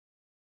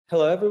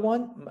Hello,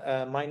 everyone.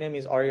 My name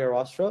is Ariya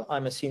Rastrow.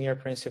 I'm a senior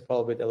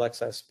principal with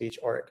Alexa Speech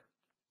org.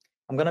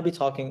 I'm going to be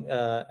talking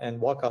and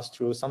walk us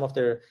through some of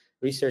the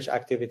research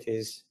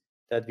activities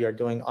that we are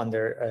doing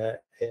under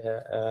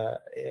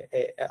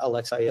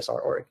Alexa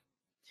ASR org.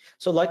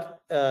 So like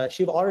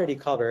Shiv already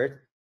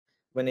covered,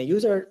 when a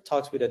user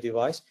talks with a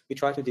device, we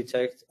try to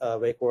detect a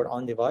wake word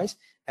on device,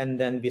 and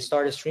then we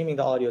started streaming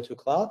the audio to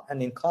cloud.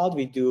 And in cloud,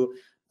 we do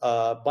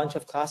a bunch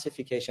of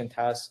classification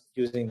tasks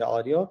using the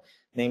audio.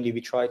 Namely,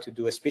 we try to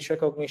do a speech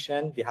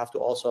recognition. We have to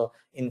also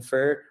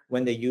infer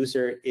when the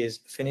user is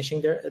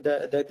finishing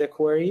the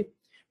query.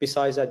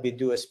 Besides that, we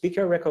do a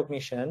speaker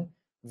recognition,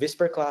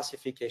 whisper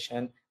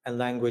classification, and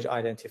language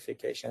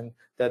identification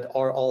that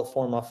are all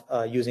form of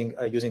using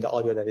the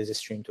audio that is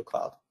streamed to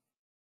cloud.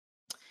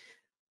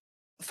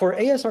 For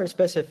ASR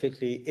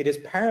specifically, it is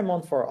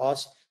paramount for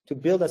us to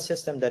build a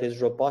system that is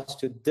robust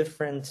to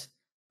different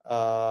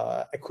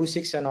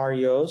acoustic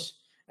scenarios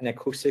and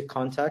acoustic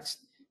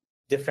contexts,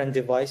 different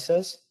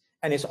devices,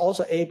 and it's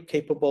also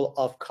capable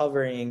of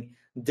covering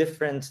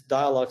different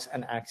dialects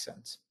and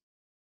accents.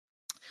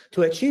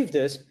 To achieve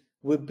this,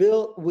 we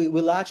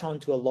latch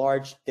onto a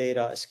large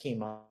data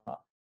schema,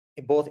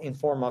 both in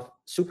form of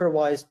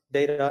supervised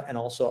data and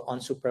also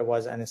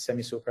unsupervised and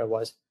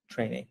semi-supervised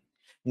training.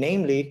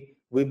 Namely,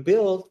 we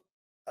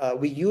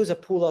use a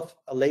pool of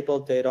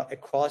labeled data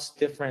across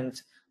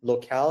different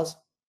locales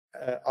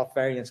of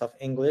variants of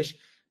English,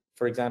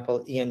 for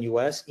example, EN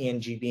US, EN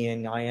GB,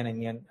 EN IN,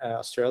 and EN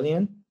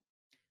Australian.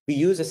 We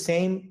use the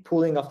same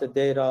pooling of the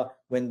data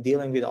when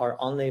dealing with our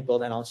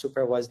unlabeled and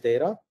unsupervised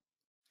data.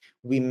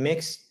 We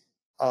mix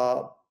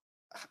of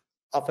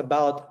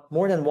about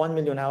more than 1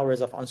 million hours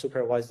of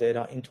unsupervised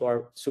data into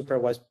our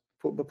supervised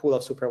pool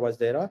of supervised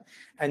data,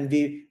 and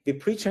we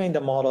pre-train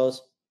the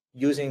models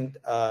using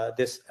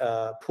this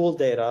pool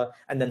data,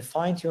 and then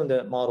fine-tune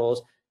the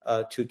models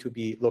to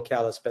be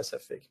locale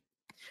specific.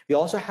 We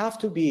also have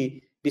to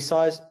be,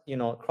 besides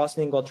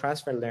cross-lingual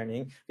transfer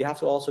learning, we have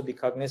to also be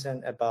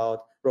cognizant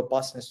about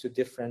robustness to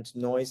different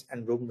noise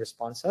and room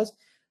responses.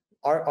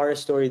 Our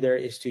story there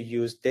is to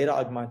use data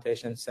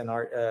augmentation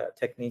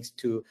techniques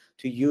to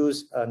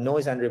use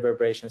noise and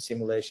reverberation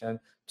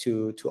simulation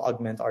to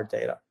augment our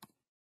data.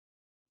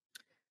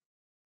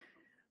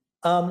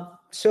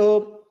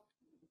 So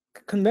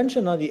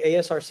conventionally,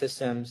 ASR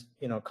systems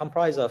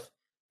comprise of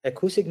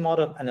acoustic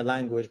model and a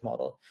language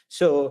model.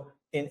 So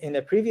in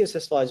the previous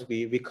slides,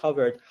 we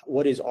covered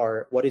what is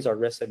our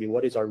recipe,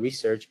 what is our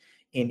research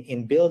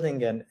in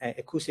building an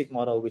acoustic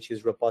model which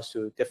is robust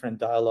to different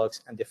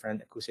dialogues and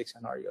different acoustic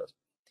scenarios.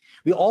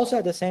 We also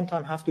at the same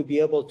time have to be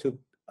able to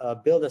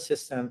build a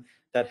system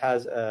that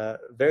has a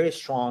very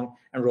strong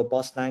and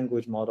robust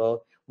language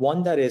model,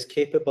 one that is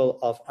capable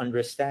of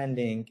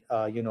understanding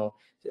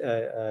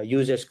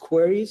users'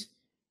 queries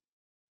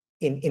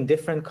in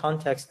different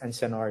contexts and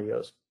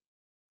scenarios.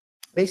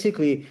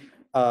 Basically,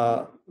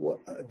 the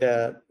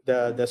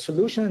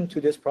solution to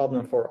this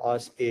problem for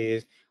us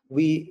is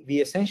we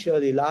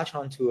essentially latch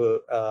onto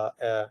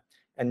a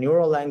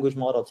neural language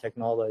model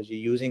technology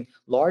using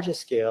larger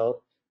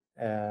scale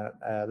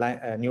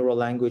neural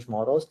language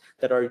models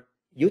that are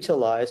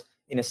utilized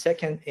in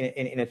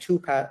a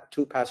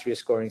two-pass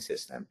rescoring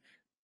system.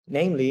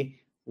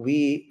 Namely,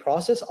 we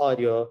process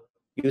audio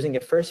using a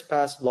first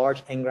pass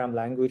large n-gram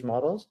language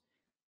models.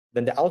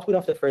 Then the output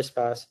of the first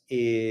pass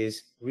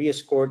is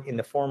rescored in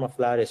the form of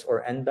lattice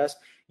or n-best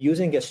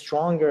using a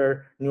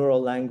stronger neural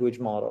language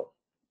model.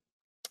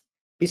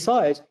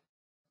 Besides,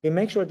 we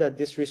make sure that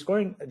the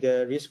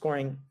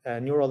rescoring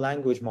neural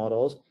language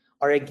models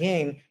are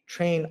again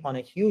trained on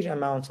a huge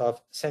amount of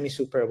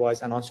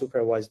semi-supervised and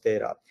unsupervised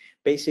data.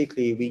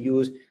 Basically, we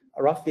use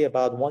roughly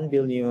about 1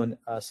 billion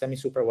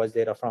semi-supervised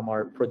data from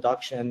our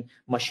production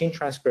machine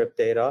transcript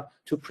data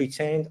to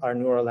pre-train our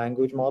neural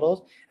language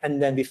models,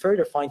 and then we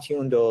further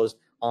fine-tune those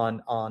on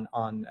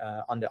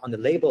the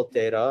labeled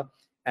data,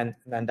 and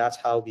that's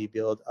how we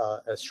build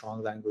a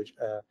strong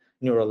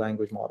neural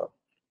language model.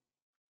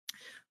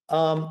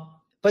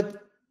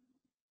 But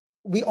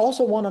we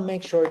also want to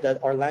make sure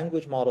that our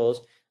language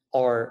models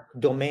are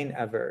domain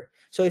aware.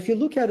 So if you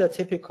look at a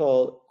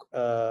typical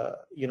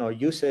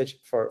usage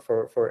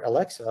for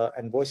Alexa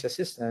and voice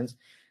assistants,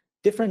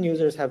 different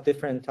users have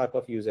different type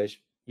of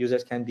usage.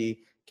 Users can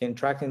be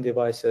tracking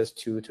devices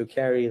to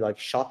carry like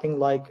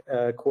shopping-like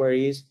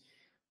queries,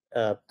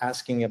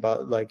 asking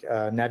about like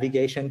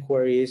navigation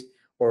queries,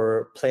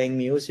 or playing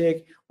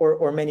music,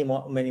 or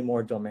many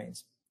more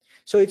domains.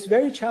 So it's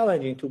very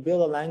challenging to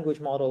build a language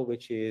model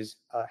which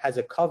has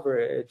a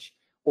coverage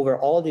over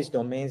all these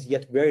domains,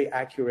 yet very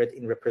accurate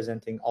in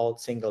representing all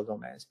single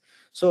domains.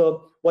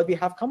 So what we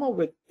have come up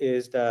with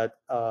is that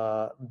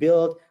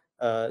build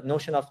a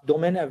notion of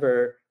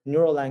domain-aware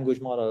neural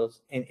language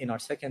models in our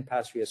second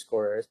pass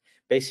rescorers,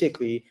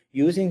 basically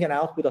using an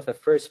output of a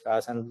first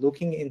pass and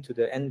looking into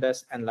the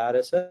n-best and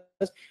lattices,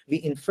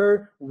 we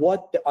infer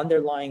what the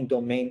underlying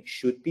domain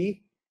should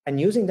be, and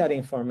using that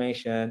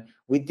information,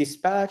 we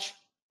dispatch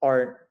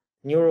our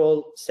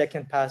neural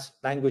second pass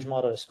language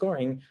model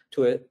scoring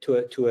to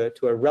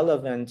a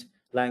relevant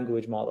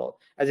language model.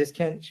 As it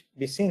can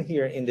be seen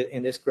here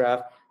in this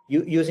graph,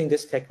 using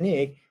this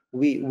technique,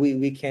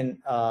 we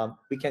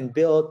can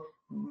build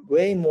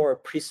way more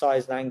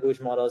precise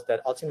language models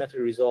that ultimately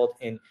result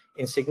in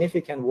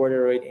significant word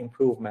rate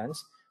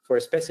improvements for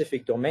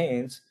specific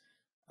domains,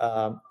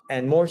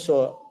 and more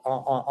so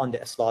on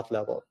the slot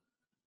level.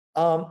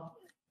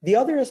 The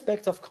other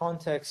aspect of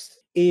context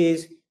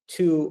is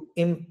to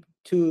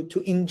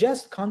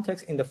ingest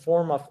context in the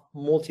form of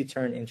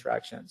multi-turn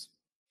interactions.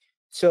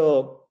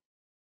 So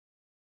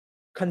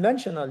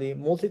conventionally,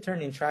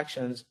 multi-turn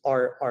interactions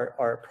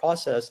are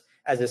processed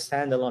as a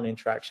standalone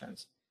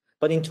interactions.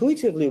 But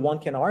intuitively, one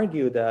can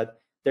argue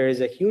that there is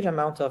a huge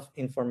amount of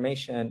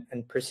information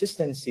and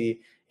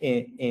persistency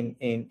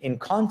in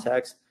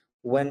context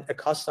when a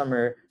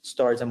customer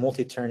starts a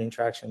multi-turn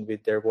interaction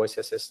with their voice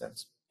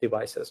assistance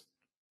devices.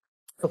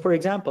 So for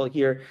example,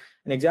 here,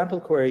 an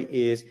example query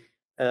is,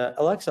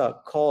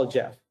 Alexa, call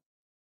Jeff.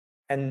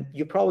 And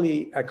you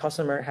probably, a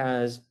customer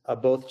has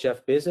both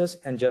Jeff Bezos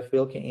and Jeff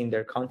Wilke in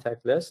their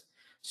contact list.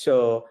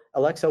 So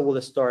Alexa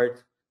will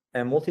start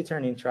a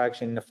multi-turn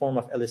interaction in the form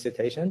of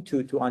elicitation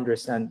to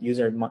understand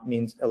user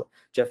means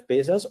Jeff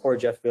Bezos or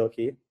Jeff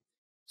Wilke.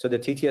 So the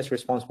TTS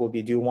response will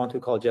be, do you want to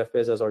call Jeff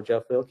Bezos or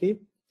Jeff Wilke?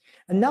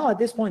 And now at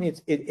this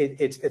point,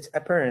 it's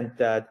apparent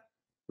that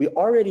we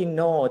already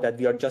know that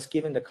we are just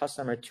giving the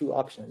customer two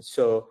options.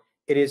 So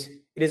it is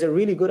a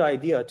really good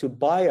idea to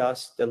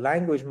bias the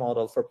language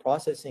model for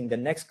processing the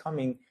next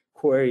coming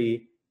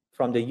query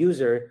from the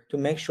user to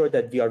make sure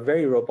that we are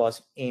very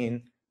robust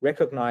in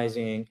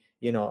recognizing,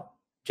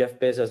 Jeff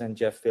Bezos and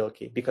Jeff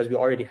Wilke, because we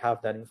already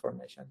have that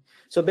information.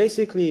 So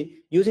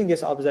basically, using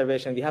this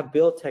observation, we have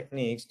built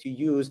techniques to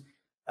use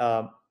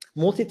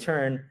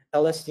multi-turn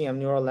LSTM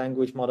neural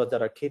language models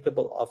that are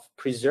capable of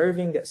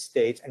preserving the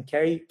states and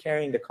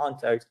carrying the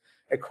context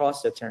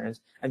across the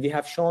turns. And we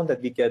have shown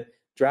that we get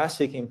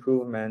drastic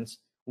improvements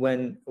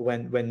when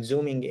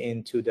zooming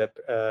into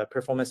the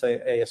performance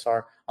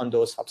ASR on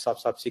those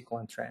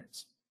subsequent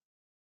trends.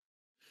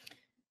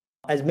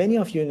 As many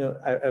of you know,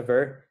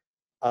 however,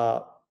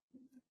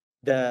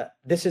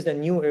 this is the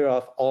new era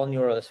of all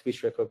neural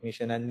speech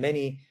recognition, and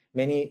many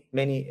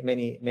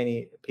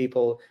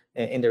people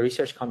in the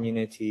research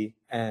community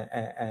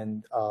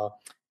and are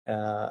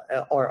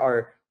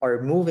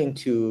moving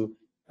to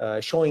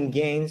showing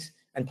gains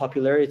and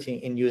popularity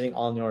in using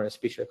all neural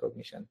speech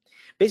recognition.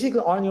 Basically,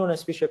 all neural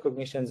speech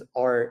recognitions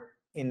are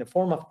in the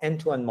form of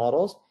end-to-end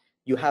models.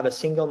 You have a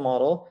single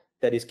model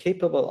that is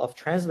capable of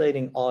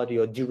translating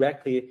audio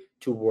directly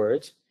to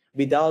words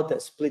without the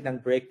split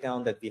and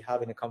breakdown that we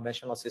have in a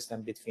conventional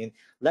system between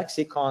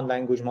lexicon,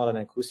 language model, and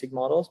acoustic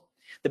models.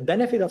 The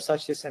benefit of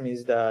such system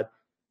is that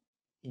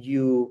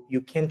you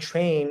can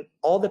train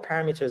all the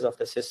parameters of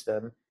the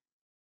system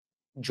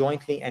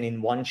jointly and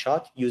in one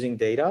shot using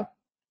data.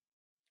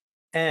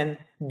 And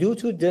due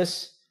to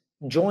this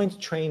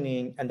joint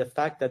training and the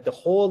fact that the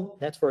whole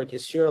network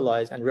is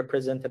serialized and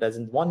represented as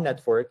in one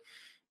network,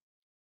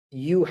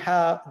 you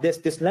have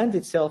this lends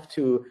itself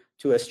to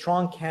a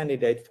strong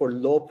candidate for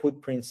low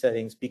footprint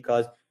settings,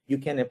 because you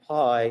can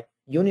apply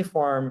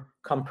uniform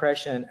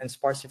compression and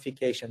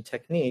sparsification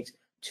techniques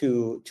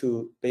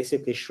to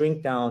basically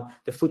shrink down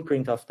the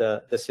footprint of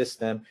the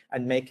system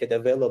and make it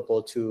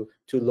available to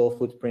low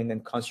footprint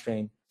and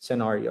constrained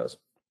scenarios.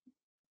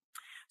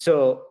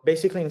 So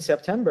basically in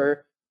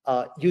September,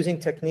 using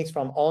techniques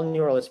from all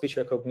neural speech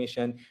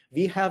recognition,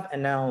 we have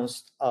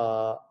announced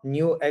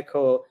new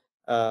Echo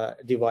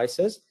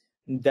devices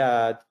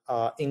that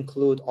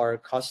include our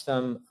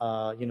custom,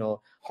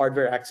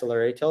 hardware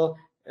accelerator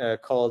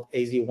called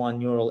AZ1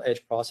 Neural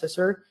Edge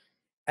Processor.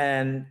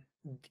 And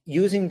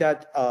using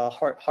that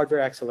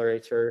hardware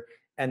accelerator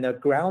and the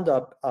ground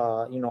up,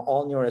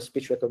 all neural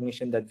speech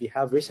recognition that we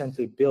have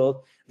recently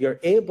built, we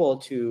are able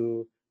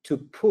to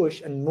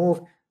push and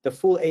move the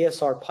full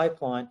ASR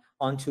pipeline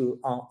onto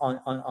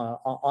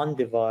on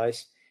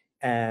device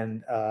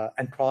and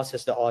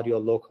process the audio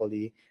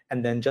locally,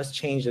 and then just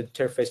change the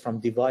interface from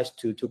device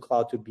to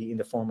cloud to be in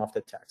the form of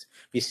the text.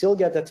 We still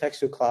get the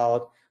text to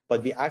cloud,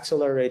 but we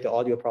accelerate the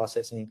audio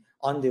processing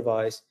on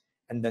device,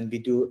 and then we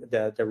do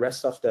the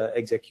rest of the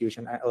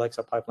execution,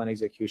 Alexa pipeline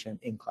execution,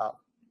 in cloud.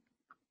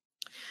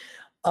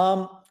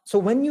 So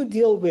when you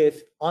deal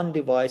with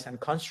on-device and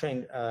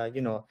constrained,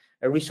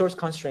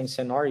 resource-constrained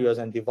scenarios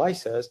and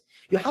devices,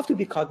 you have to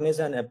be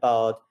cognizant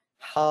about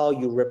how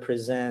you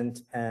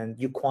represent and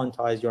you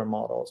quantize your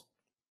models.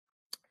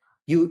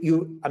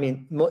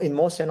 In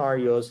most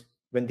scenarios,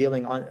 when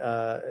dealing on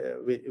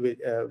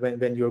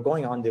when you're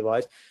going on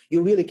device,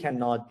 you really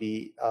cannot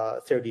be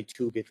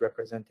 32-bit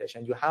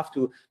representation. You have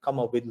to come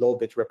up with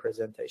low-bit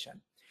representation.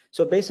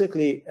 So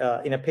basically,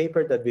 in a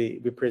paper that we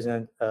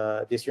present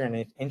this year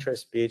in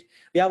Interspeech,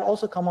 we have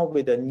also come up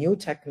with a new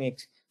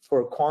technique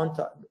for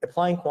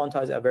applying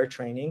quantized aware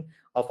training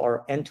of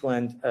our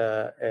end-to-end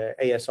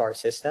ASR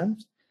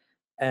systems.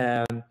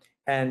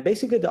 And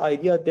basically, the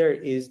idea there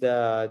is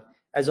that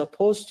as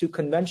opposed to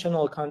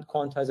conventional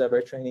quantized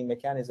aware training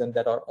mechanisms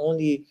that are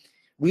only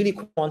really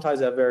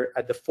quantized ever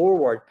at the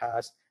forward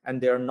pass,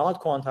 and they're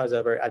not quantized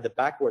ever at the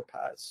backward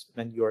pass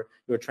when you're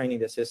training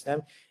the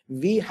system.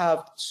 We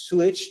have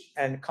switched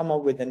and come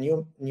up with a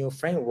new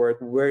framework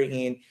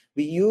wherein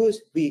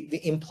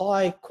we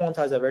imply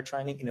quantized ever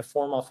training in a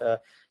form of a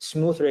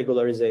smooth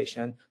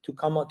regularization to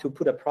come out to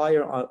put a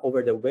prior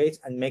over the weights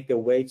and make the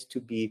weights to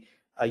be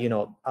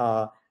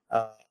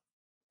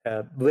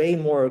way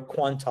more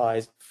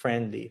quantized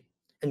friendly.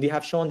 And we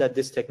have shown that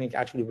this technique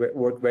actually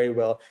worked very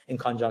well in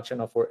conjunction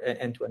of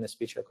end-to-end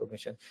speech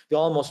recognition. We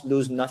almost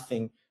lose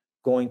nothing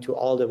going to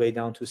all the way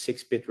down to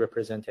 6-bit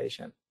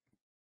representation.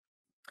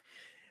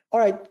 All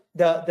right,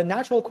 the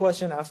natural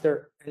question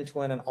after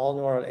end-to-end and all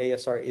neural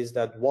ASR is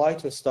that why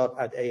to stop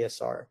at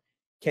ASR?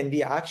 Can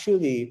we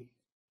actually,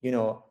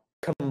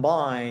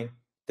 combine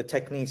the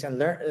techniques and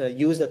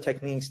use the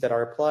techniques that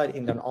are applied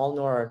in an all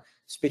neural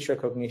speech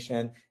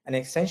recognition and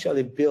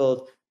essentially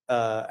build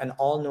an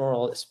all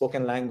neural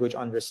spoken language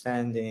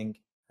understanding,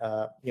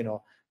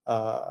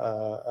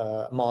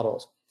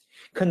 models?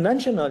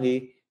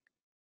 Conventionally,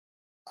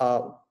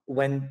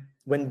 when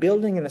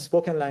building in a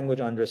spoken language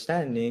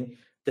understanding,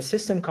 the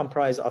system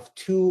comprises of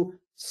two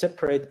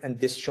separate and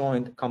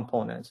disjoint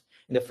components.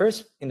 In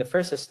the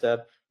first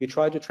step, you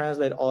try to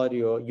translate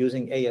audio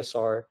using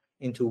ASR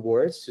into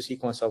words, to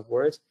sequence of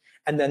words,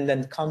 and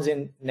then comes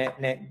in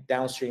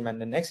downstream and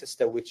the next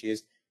step,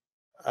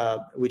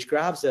 which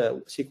grabs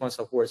a sequence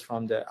of words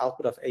from the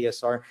output of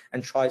ASR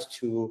and tries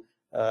to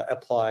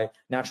apply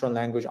natural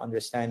language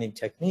understanding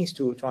techniques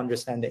to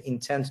understand the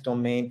intent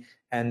domain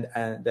and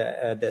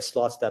the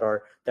slots that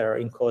are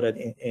encoded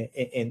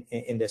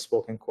in the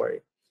spoken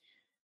query.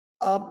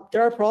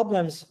 There are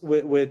problems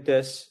with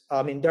this.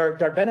 I mean, there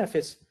are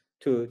benefits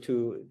to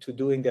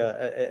doing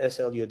the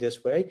SLU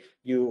this way.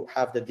 You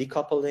have the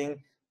decoupling.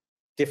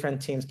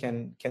 Different teams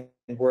can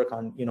work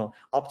on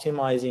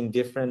optimizing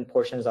different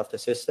portions of the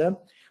system.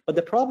 But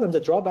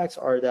the drawbacks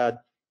are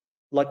that,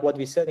 like what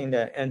we said in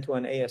the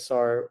end-to-end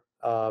ASR,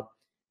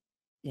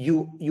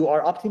 you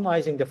are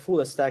optimizing the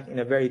full stack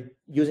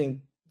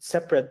using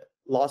separate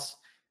loss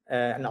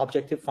and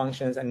objective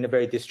functions and in a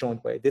very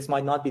disjoint way. This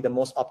might not be the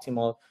most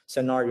optimal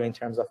scenario in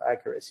terms of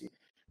accuracy.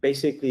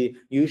 Basically,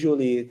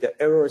 usually the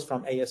errors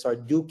from ASR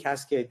do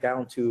cascade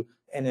down to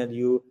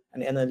NLU,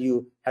 and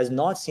NLU has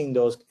not seen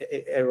those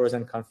errors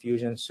and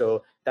confusion,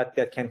 so that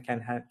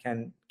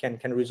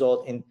can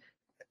result in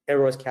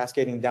errors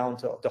cascading down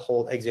to the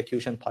whole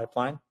execution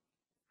pipeline.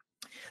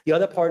 The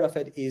other part of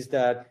it is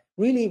that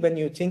really, when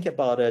you think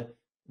about it,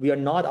 we are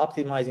not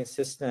optimizing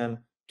system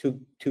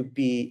to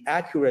be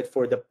accurate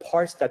for the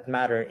parts that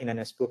matter in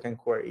a spoken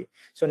query.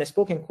 So a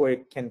spoken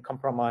query can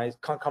comprise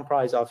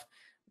of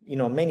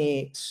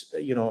many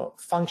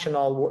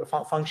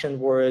function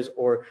words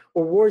or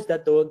words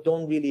that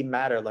don't really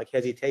matter, like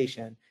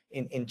hesitation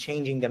in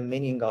changing the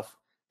meaning of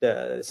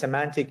the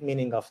semantic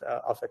meaning of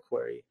a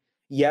query.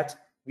 Yet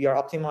we are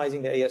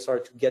optimizing the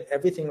ASR to get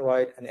everything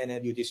right and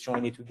NLU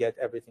disjointly to get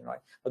everything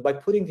right. But by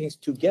putting things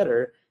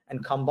together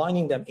and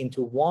combining them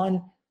into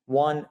one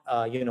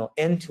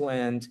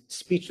end-to-end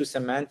speech to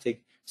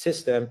semantic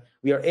system,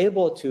 we are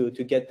able to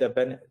get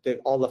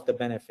all of the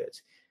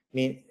benefits.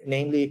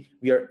 Namely,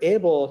 we are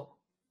able,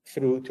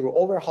 through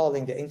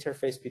overhauling the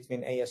interface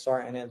between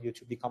ASR and NLU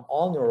to become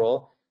all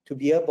neural, to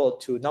be able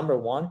to, number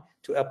one,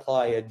 to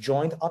apply a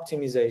joint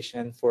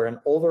optimization for an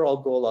overall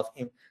goal of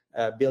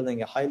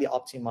building a highly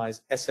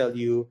optimized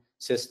SLU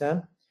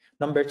system.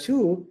 Number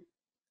two,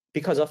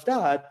 because of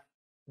that,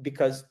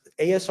 because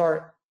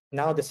ASR,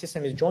 now the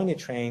system is jointly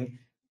trained,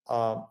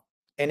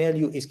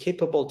 NLU is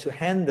capable to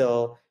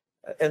handle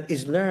and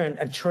is learned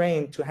and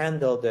trained to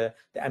handle the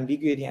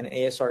ambiguity and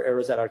ASR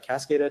errors that are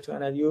cascaded to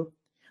NLU.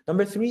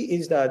 Number three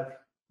is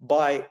that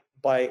by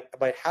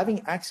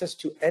having access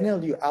to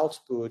NLU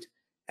output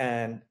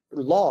and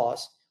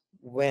loss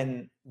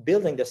when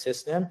building the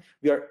system,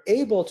 we are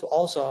able to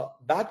also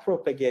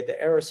backpropagate the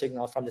error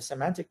signal from the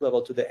semantic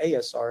level to the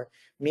ASR,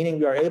 meaning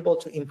we are able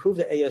to improve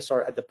the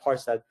ASR at the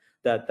parts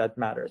that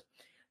matters.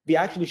 We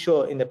actually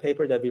show in the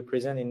paper that we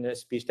present in the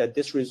speech that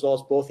this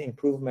results both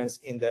improvements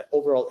in the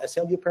overall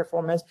SLU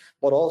performance,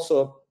 but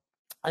also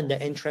on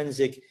the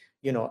intrinsic,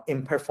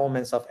 in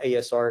performance of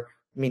ASR,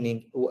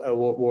 meaning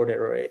word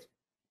error rate.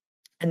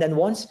 And then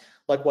once,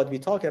 like what we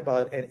talk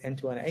about in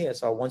end-to-end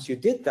ASR, once you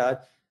did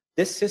that,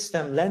 this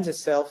system lends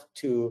itself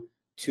to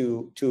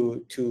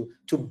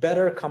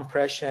better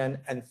compression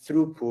and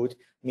throughput,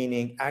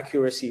 meaning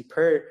accuracy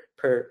per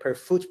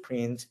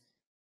footprint,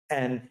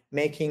 and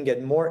making it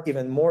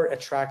even more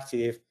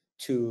attractive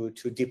to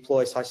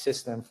deploy such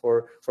system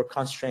for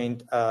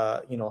constrained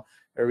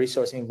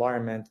resource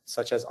environment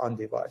such as on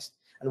device.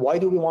 And why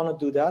do we want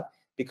to do that?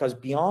 Because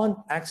beyond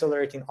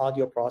accelerating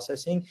audio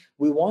processing,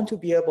 we want to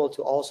be able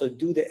to also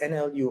do the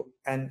NLU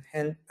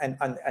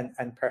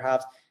and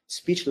perhaps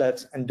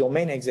speechless and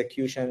domain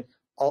execution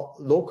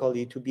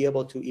locally to be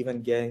able to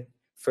even gain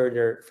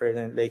further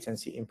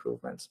latency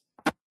improvements.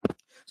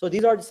 So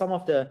these are some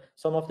of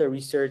the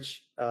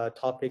research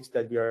topics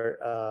that we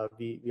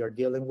are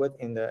dealing with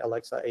in the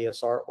Alexa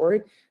ASR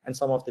org, and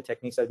some of the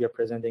techniques that we are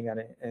presenting at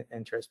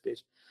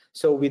Interspeech.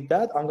 So with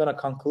that, I'm going to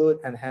conclude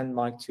and hand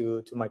mic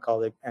to my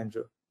colleague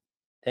Andrew.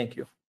 Thank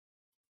you.